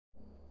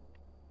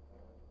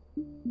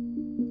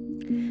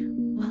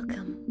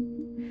Welcome.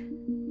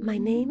 My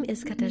name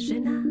is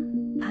Katarzyna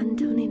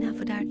Antonina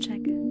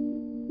Włodarczyk,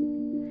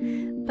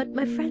 but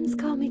my friends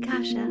call me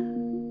Kasia,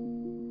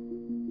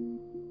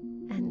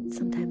 and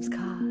sometimes Ka,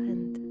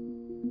 and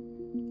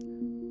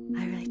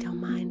I really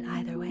don't mind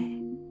either way.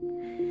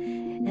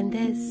 And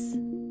this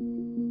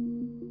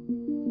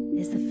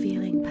is the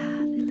Feeling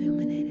Path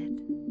Illuminated.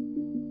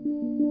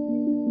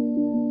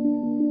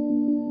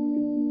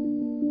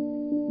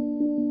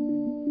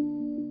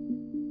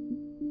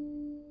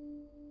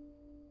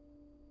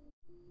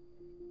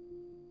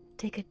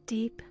 Take a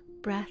deep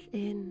breath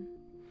in.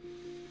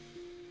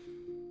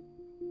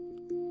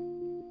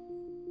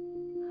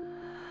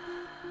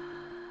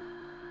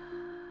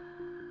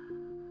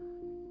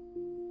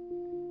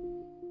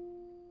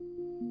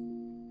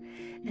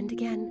 And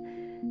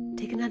again,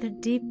 take another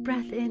deep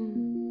breath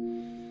in.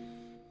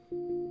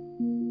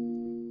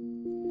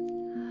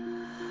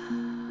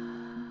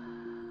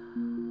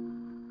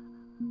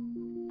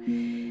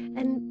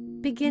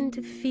 And begin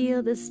to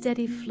feel the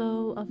steady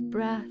flow of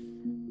breath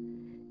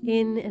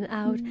in and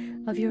out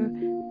of your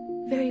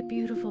very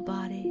beautiful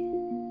body.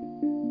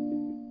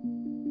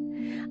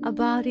 A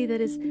body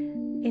that is,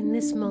 in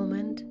this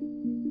moment,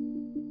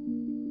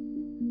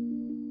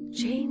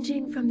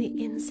 changing from the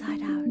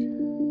inside out.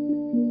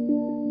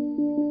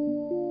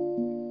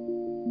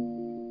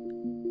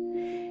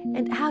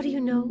 And how do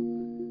you know?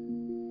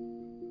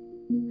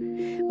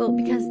 Well,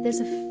 because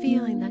there's a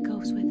feeling that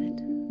goes with it.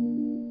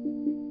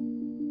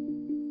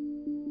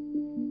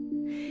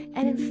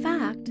 And in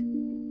fact,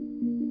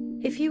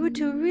 if you were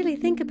to really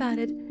think about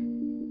it,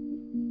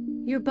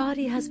 your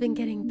body has been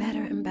getting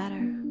better and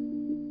better.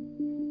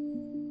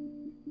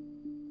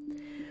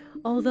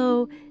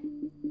 Although,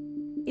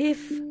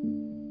 if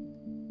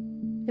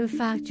in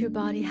fact your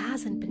body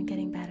hasn't been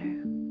getting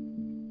better,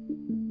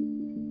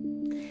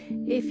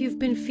 if you've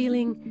been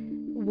feeling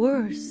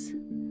worse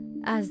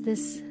as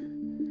this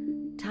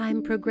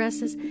time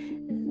progresses,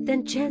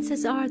 then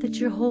chances are that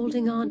you're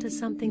holding on to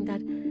something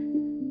that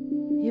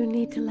you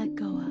need to let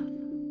go of.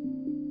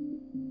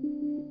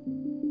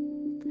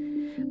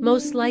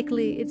 Most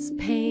likely it's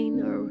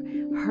pain or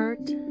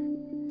hurt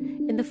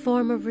in the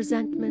form of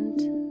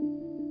resentment,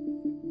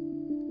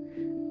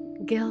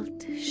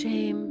 guilt,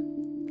 shame,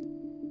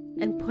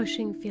 and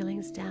pushing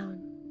feelings down.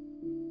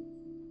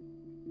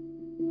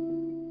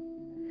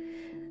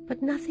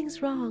 But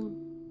nothing's wrong.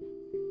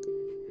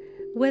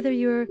 Whether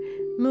you're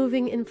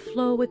moving in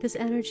flow with this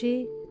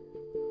energy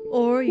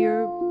or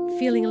you're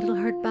feeling a little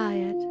hurt by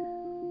it,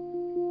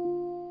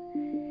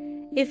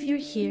 if you're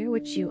here,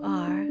 which you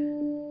are,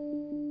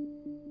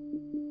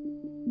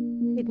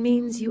 it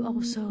means you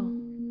also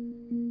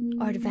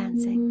are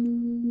advancing.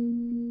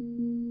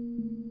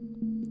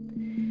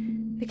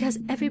 Because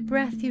every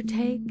breath you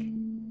take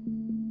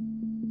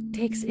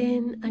takes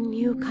in a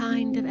new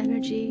kind of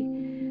energy,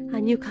 a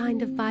new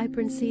kind of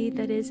vibrancy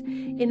that is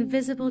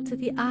invisible to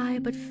the eye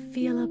but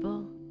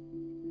feelable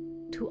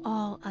to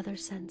all other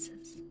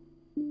senses.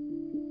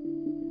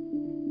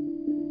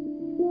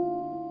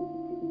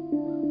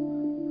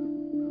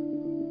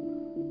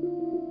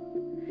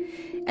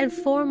 And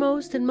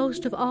foremost and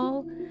most of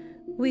all,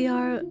 we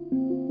are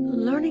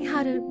learning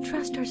how to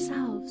trust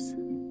ourselves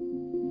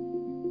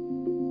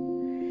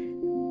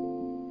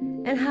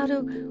and how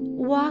to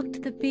walk to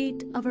the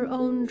beat of our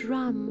own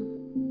drum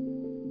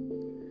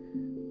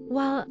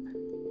while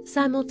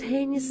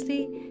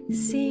simultaneously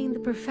seeing the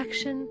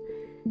perfection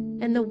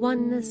and the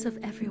oneness of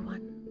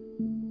everyone,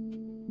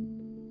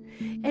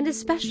 and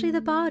especially the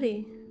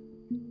body.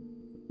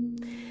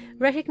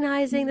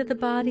 Recognizing that the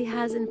body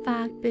has in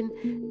fact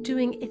been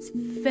doing its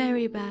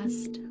very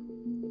best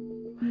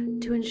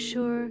to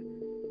ensure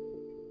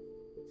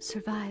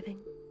surviving.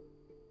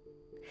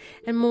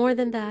 And more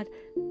than that,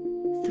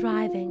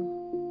 thriving.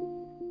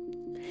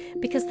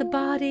 Because the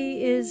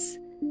body is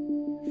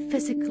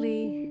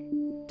physically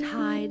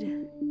tied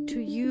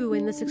to you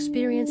in this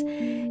experience,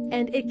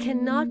 and it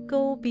cannot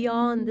go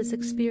beyond this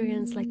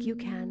experience like you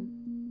can.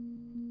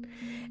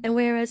 And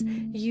whereas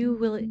you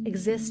will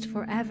exist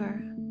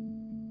forever,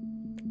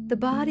 the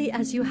body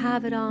as you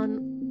have it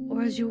on,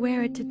 or as you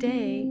wear it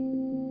today,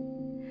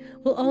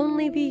 will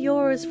only be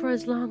yours for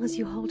as long as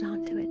you hold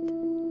on to it.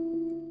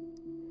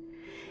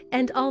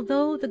 And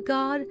although the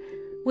God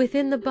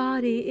within the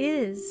body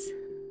is,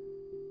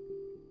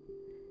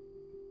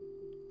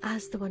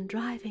 as the one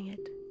driving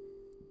it,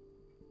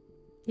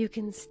 you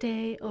can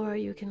stay or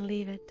you can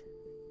leave it.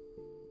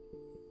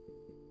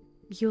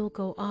 You'll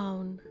go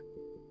on,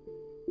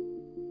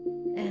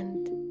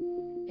 and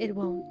it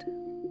won't.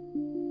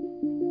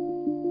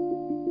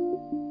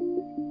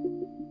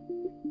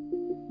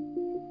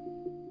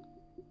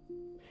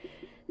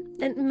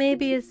 And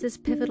maybe it's this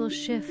pivotal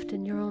shift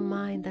in your own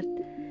mind that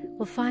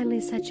will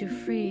finally set you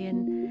free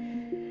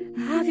and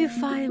have you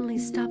finally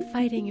stop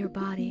fighting your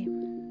body.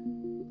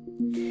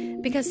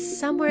 Because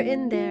somewhere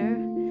in there,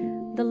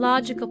 the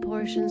logical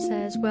portion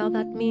says, well,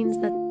 that means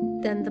that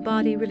then the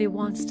body really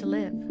wants to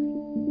live.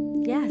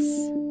 Yes.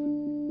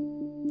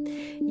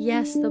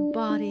 Yes, the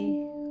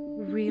body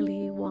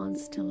really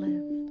wants to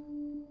live.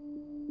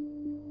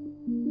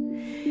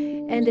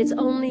 And it's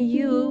only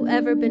you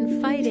ever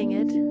been fighting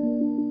it,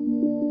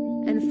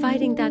 and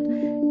fighting that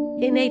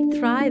innate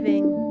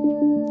thriving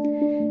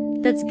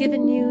that's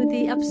given you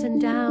the ups and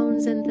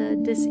downs and the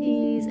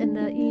dis-ease and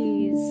the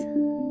ease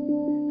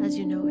as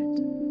you know it.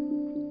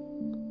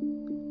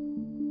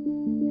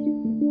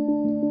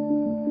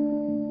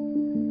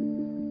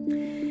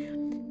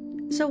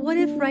 So what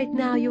if right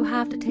now you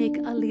have to take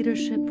a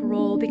leadership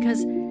role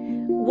because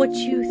what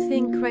you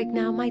think right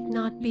now might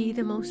not be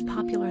the most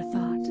popular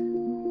thought?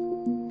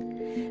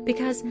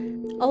 Because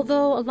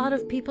although a lot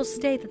of people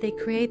state that they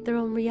create their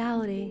own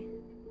reality,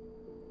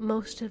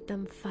 most of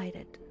them fight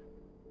it.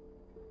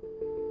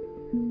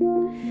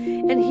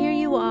 And here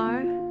you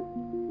are,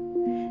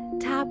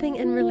 tapping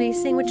and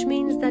releasing, which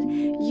means that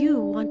you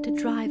want to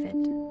drive it,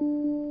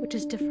 which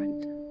is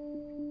different.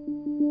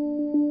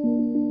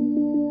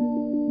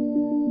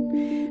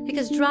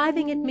 Because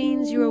driving it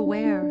means you're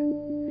aware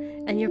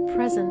and you're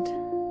present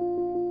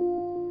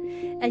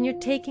and you're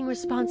taking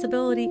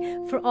responsibility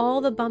for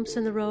all the bumps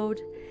in the road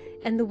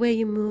and the way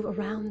you move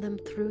around them,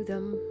 through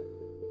them.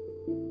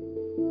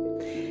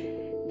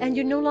 And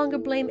you no longer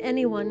blame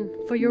anyone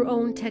for your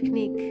own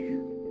technique.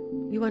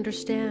 You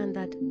understand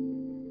that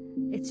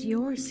it's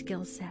your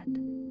skill set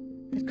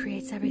that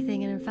creates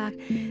everything, and in fact,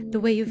 the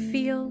way you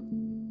feel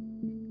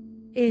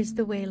is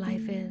the way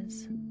life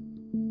is.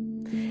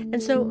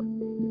 And so,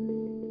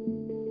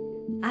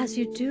 as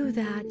you do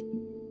that,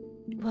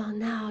 well,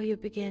 now you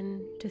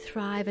begin to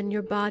thrive and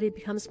your body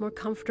becomes more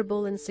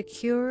comfortable and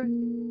secure.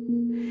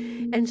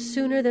 And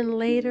sooner than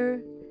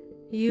later,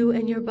 you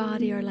and your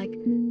body are like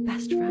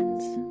best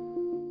friends.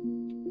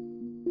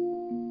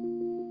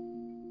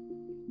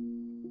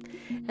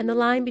 And the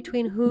line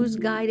between who's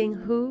guiding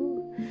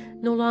who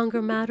no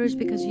longer matters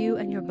because you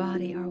and your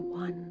body are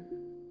one.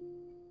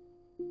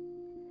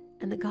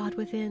 And the God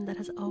within that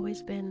has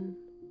always been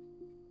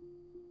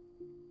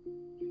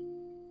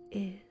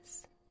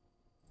is.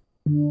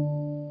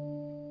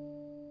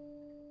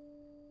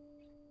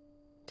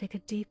 Take a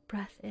deep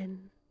breath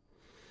in.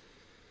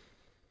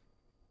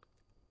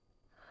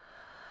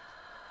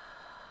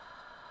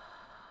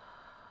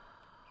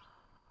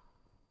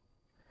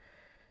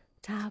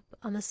 Tap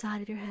on the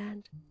side of your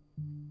hand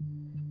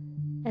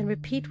and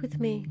repeat with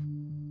me,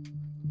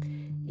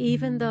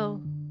 even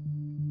though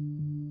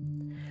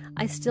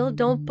I still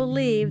don't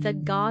believe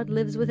that God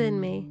lives within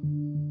me,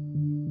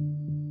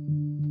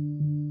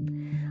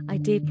 I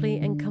deeply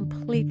and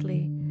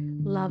completely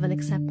love and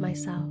accept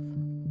myself.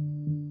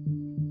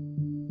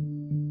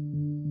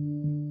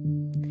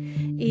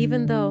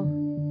 Even though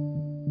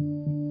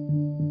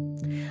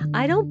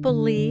I don't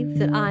believe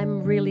that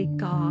I'm really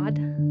God,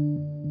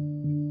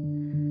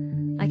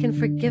 I can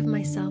forgive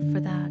myself for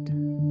that.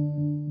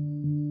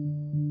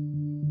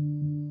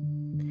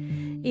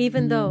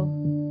 Even though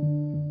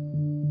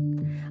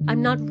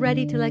I'm not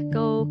ready to let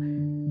go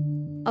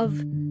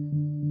of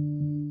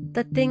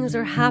that things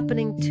are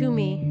happening to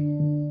me,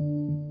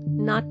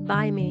 not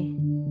by me,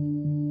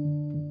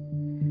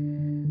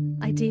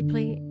 I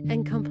deeply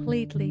and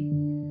completely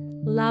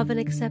love and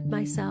accept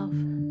myself,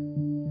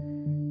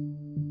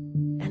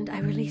 and I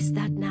release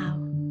that now.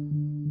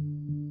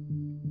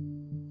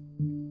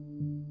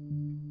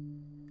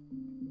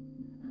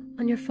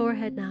 On your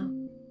forehead now,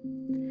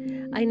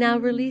 I now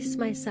release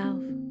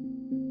myself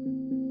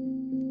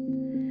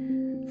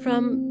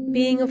from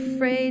being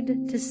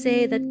afraid to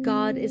say that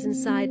God is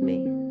inside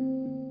me.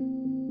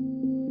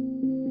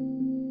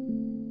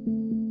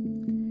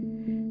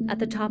 At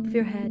the top of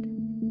your head,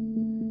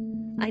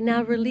 I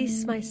now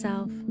release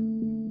myself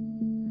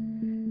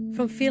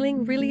from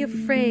feeling really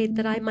afraid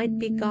that I might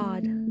be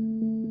God.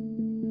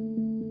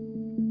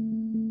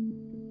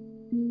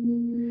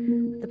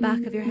 The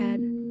back of your head,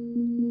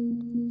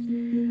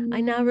 I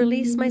now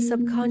release my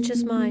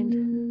subconscious mind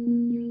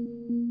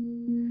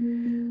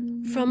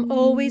from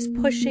always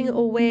pushing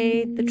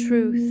away the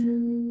truth.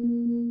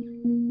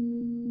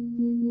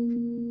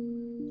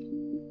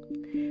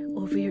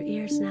 Over your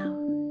ears now,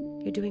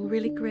 you're doing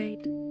really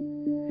great.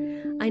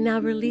 I now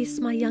release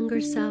my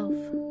younger self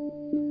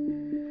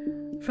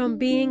from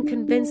being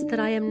convinced that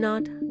I am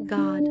not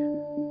God.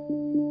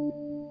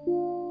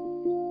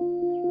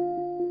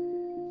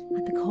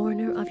 At the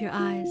corner of your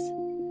eyes,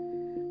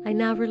 I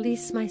now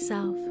release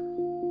myself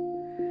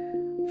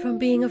from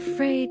being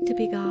afraid to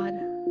be God.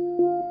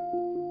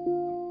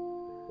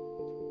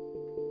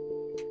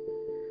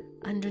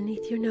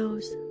 Underneath your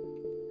nose,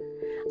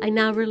 I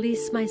now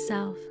release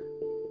myself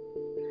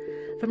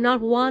from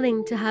not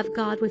wanting to have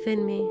God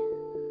within me.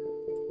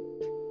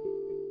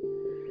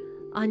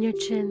 On your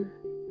chin,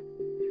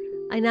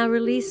 I now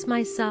release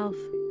myself,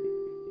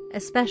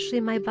 especially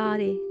my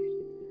body,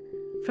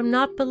 from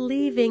not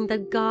believing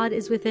that God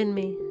is within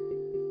me.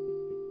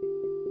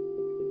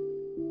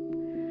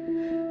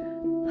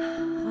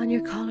 On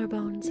your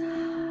collarbones,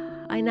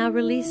 I now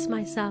release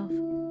myself,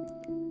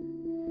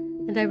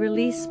 and I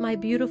release my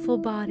beautiful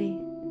body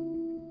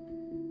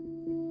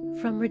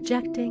from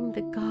rejecting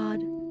the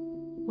God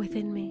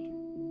within me.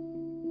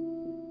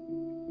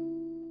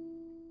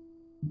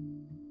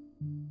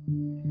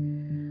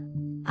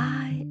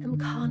 I am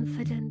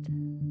confident.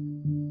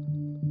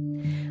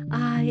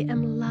 I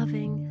am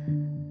loving.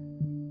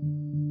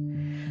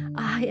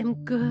 I am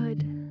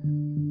good.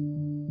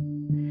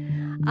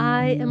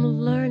 I am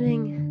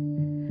learning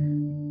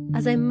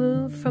as I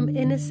move from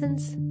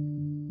innocence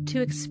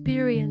to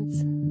experience.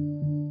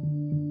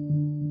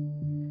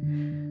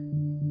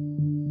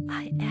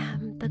 I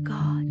am the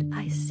God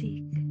I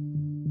seek.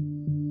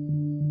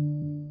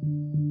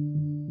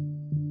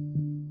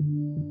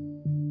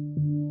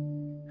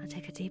 I'll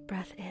take a deep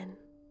breath in.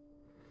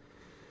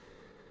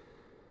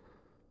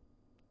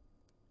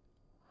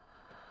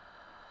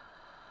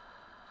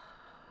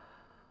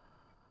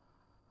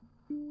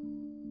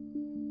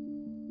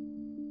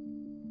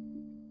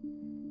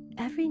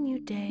 Every new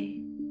day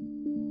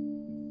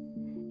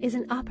is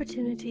an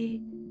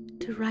opportunity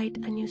to write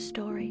a new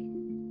story.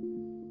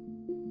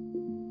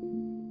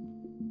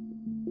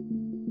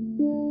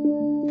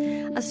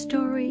 A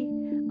story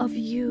of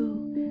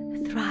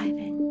you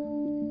thriving.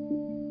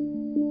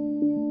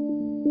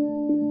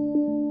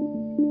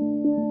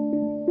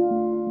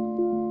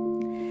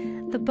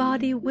 The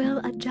body will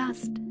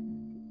adjust.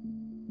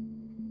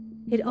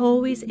 It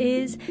always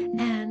is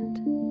and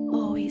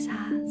always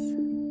has.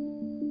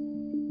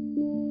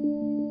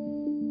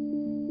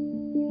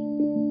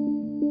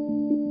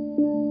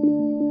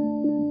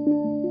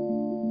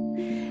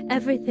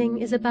 Everything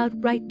is about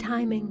right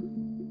timing.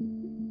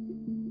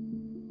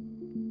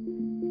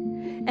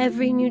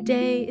 Every new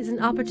day is an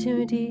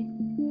opportunity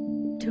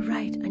to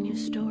write a new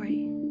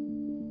story.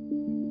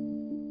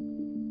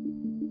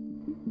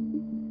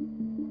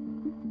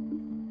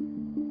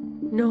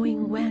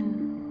 Knowing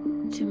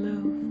when to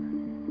move.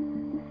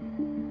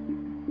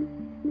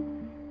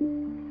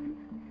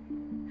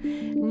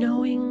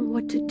 Knowing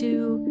what to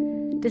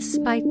do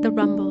despite the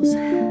rumbles.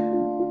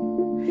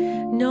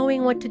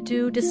 Knowing what to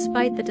do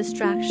despite the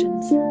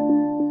distractions.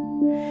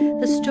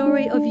 The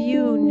story of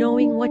you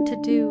knowing what to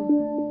do.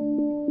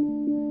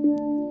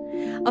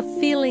 Of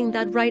feeling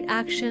that right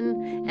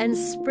action and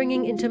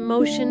springing into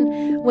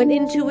motion when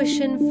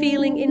intuition,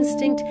 feeling,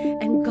 instinct,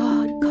 and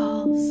God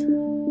calls.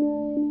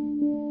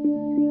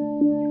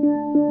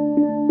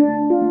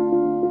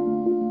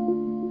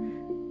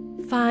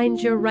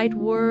 Find your right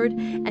word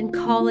and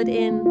call it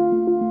in.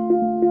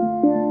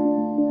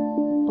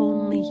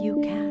 Only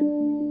you can.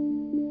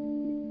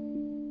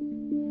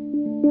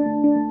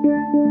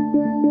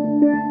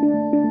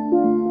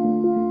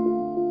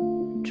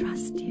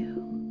 Trust you.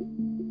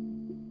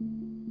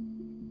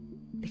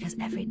 Because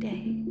every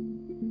day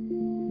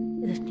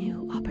is a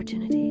new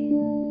opportunity.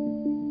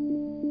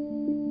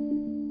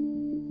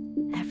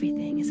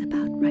 Everything is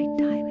about right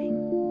timing.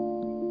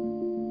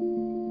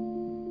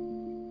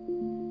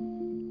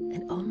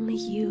 And only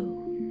you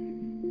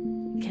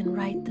can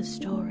write the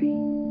story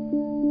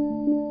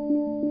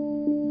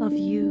of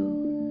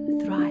you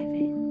thriving.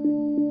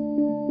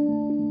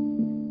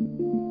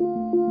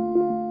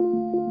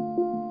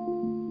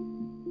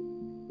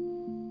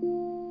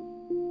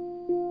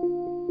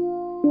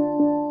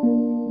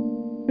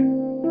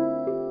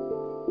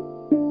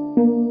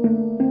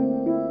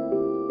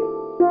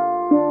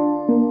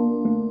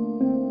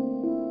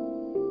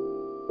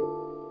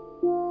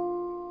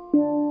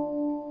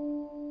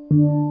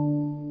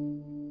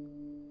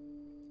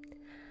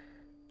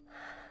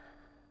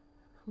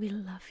 We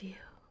love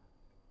you.